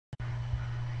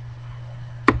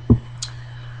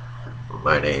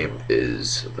My name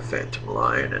is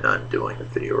ThePhantomLion, and I'm doing a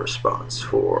video response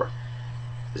for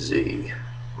Z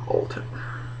Moulton,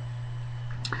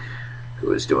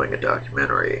 who is doing a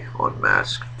documentary on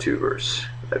masked tubers,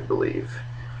 I believe.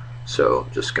 So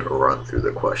I'm just going to run through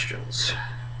the questions.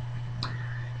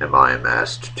 Am I a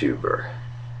masked tuber?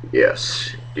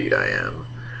 Yes, indeed I am.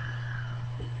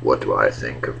 What do I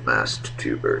think of masked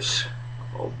tubers?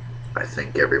 Well, I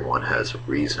think everyone has a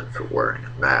reason for wearing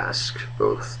a mask,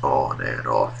 both on and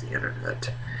off the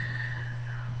internet.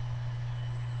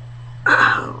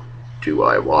 Do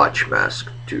I watch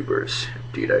masked tubers?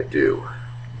 Indeed I do.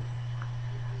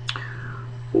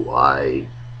 Why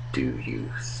do you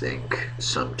think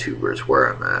some tubers wear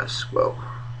a mask? Well,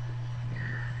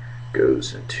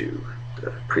 goes into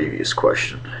the previous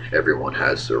question. Everyone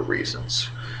has their reasons.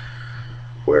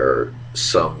 Where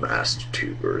some masked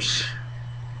tubers,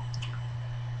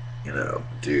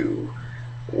 do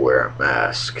wear a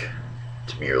mask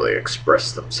to merely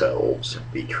express themselves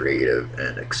and be creative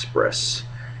and express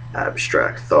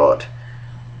abstract thought.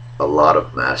 A lot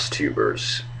of masked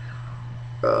tubers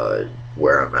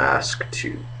wear a mask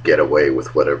to get away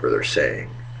with whatever they're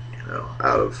saying,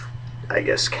 out of, I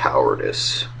guess,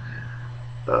 cowardice.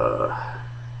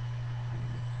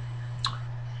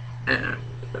 And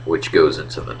which goes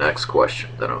into the next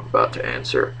question that I'm about to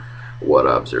answer. What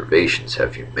observations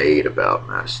have you made about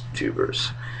masked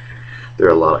tubers? There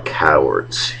are a lot of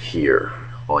cowards here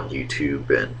on YouTube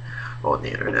and on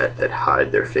the internet that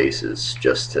hide their faces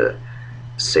just to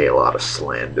say a lot of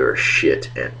slander, shit,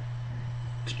 and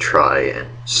to try and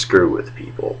screw with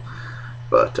people.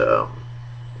 But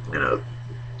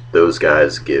those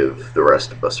guys give the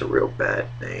rest of us a real bad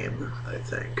name, I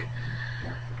think.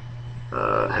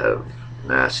 Have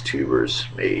masked tubers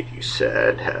made you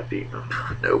sad, happy?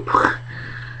 Nope.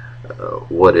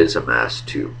 What is a masked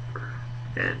tuber?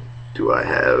 And do I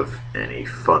have any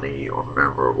funny or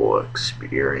memorable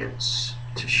experience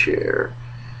to share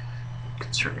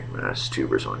concerning masked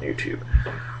tubers on YouTube?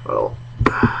 Well,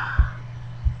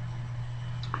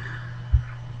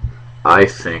 I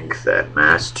think that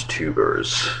masked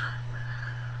tubers,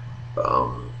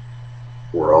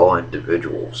 we're all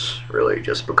individuals, really.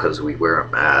 Just because we wear a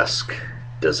mask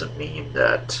doesn't mean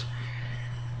that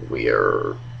we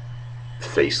are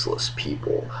faceless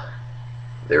people.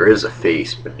 There is a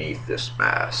face beneath this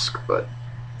mask, but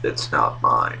it's not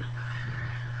mine.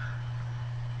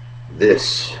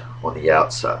 This, on the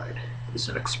outside, is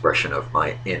an expression of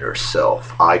my inner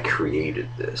self. I created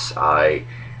this. I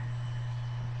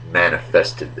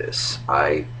manifested this.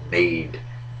 I made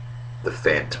the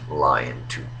PhantomLion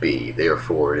to be.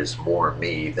 Therefore, it is more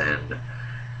me than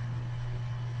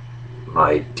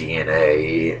my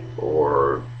DNA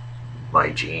or my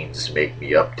genes make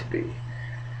me up to be.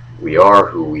 We are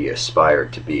who we aspire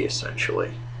to be,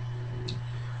 essentially.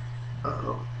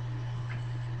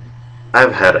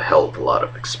 I've had a hell of a lot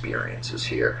of experiences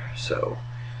here, so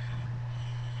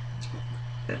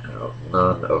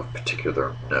none of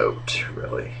particular note,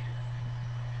 really.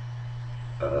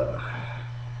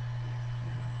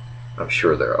 I'm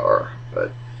sure there are,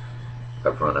 but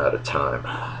I've run out of time,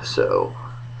 so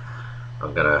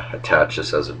I'm gonna attach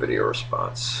this as a video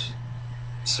response.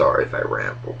 Sorry if I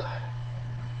rambled.